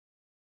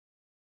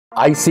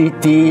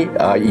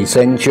ICT are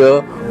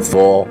essential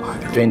for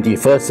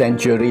 21st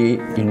century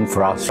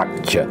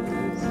infrastructure.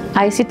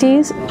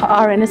 ICTs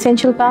are an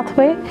essential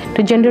pathway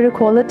to gender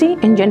equality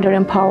and gender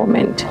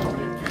empowerment.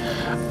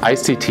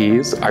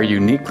 ICTs are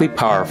uniquely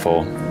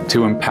powerful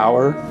to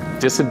empower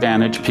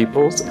disadvantaged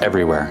peoples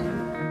everywhere.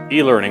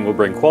 E-learning will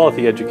bring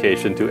quality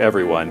education to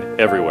everyone,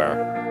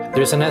 everywhere.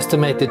 There's an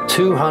estimated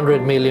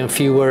 200 million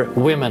fewer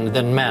women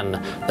than men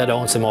that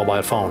owns a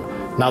mobile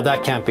phone. Now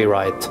that can't be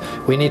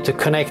right. We need to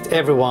connect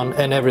everyone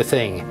and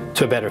everything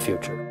to a better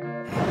future.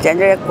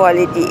 Gender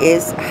equality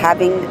is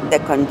having the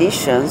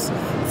conditions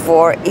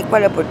for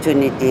equal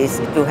opportunities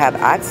to have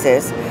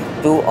access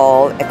to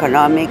all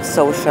economic,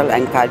 social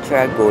and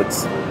cultural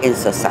goods in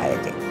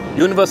society.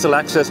 Universal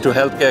access to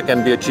healthcare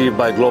can be achieved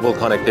by global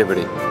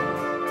connectivity.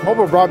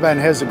 Mobile broadband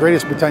has the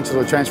greatest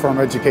potential to transform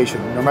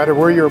education. No matter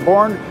where you're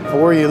born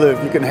or where you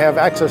live, you can have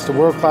access to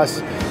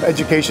world-class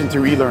education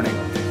through e-learning.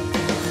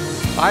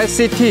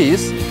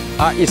 ICTs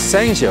are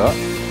essential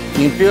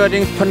in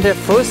building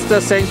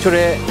 21st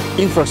century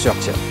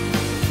infrastructure,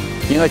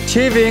 in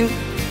achieving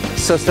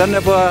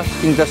sustainable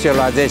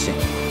industrialization,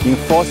 in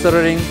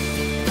fostering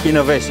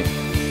innovation.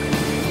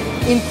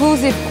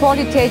 Inclusive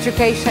quality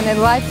education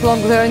and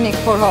lifelong learning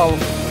for all.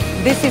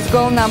 This is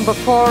goal number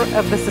 4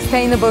 of the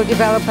Sustainable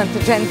Development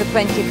Agenda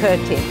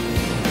 2030.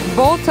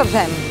 Both of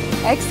them,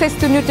 access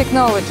to new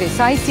technologies,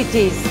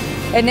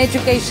 ICTs, and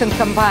education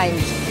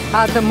combined,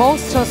 are the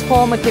most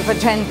transformative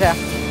agenda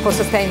for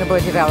sustainable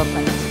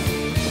development.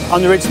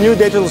 Under its new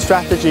digital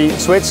strategy,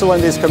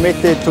 Switzerland is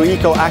committed to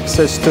equal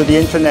access to the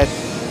internet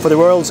for the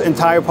world's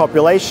entire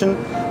population,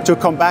 to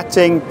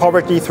combating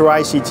poverty through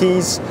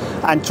ICTs,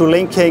 and to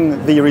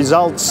linking the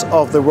results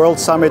of the World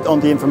Summit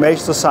on the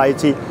Information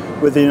Society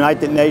with the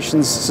United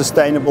Nations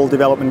Sustainable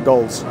Development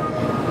Goals.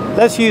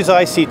 Let's use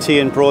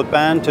ICT and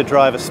broadband to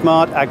drive a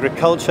smart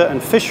agriculture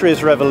and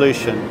fisheries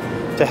revolution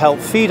to help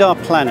feed our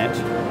planet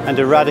and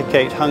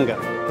eradicate hunger.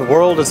 The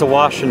world is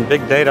awash in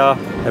big data,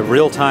 a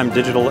real-time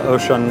digital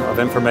ocean of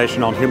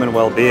information on human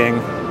well-being.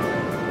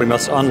 We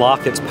must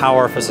unlock its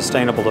power for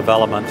sustainable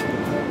development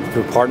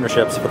through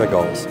partnerships for the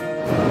goals.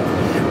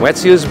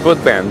 Let's use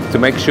broadband to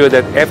make sure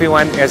that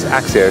everyone has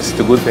access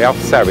to good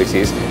health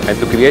services and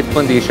to create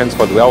conditions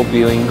for the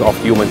well-being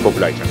of human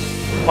population.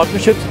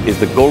 Partnerships is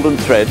the golden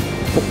thread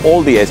for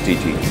all the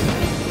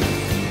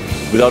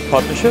SDGs. Without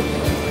partnership,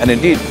 and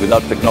indeed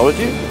without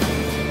technology,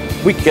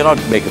 we cannot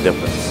make a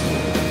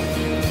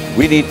difference.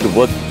 We need to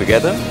work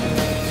together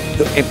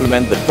to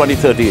implement the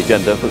 2030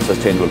 Agenda for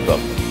Sustainable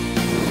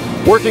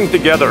Development. Working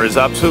together is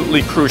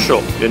absolutely crucial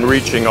in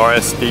reaching our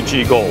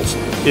SDG goals.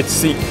 It's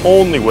the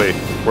only way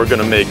we're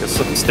going to make a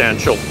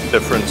substantial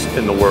difference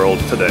in the world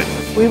today.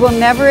 We will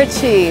never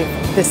achieve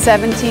the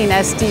 17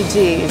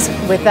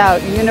 SDGs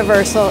without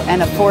universal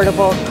and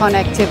affordable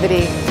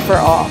connectivity for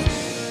all.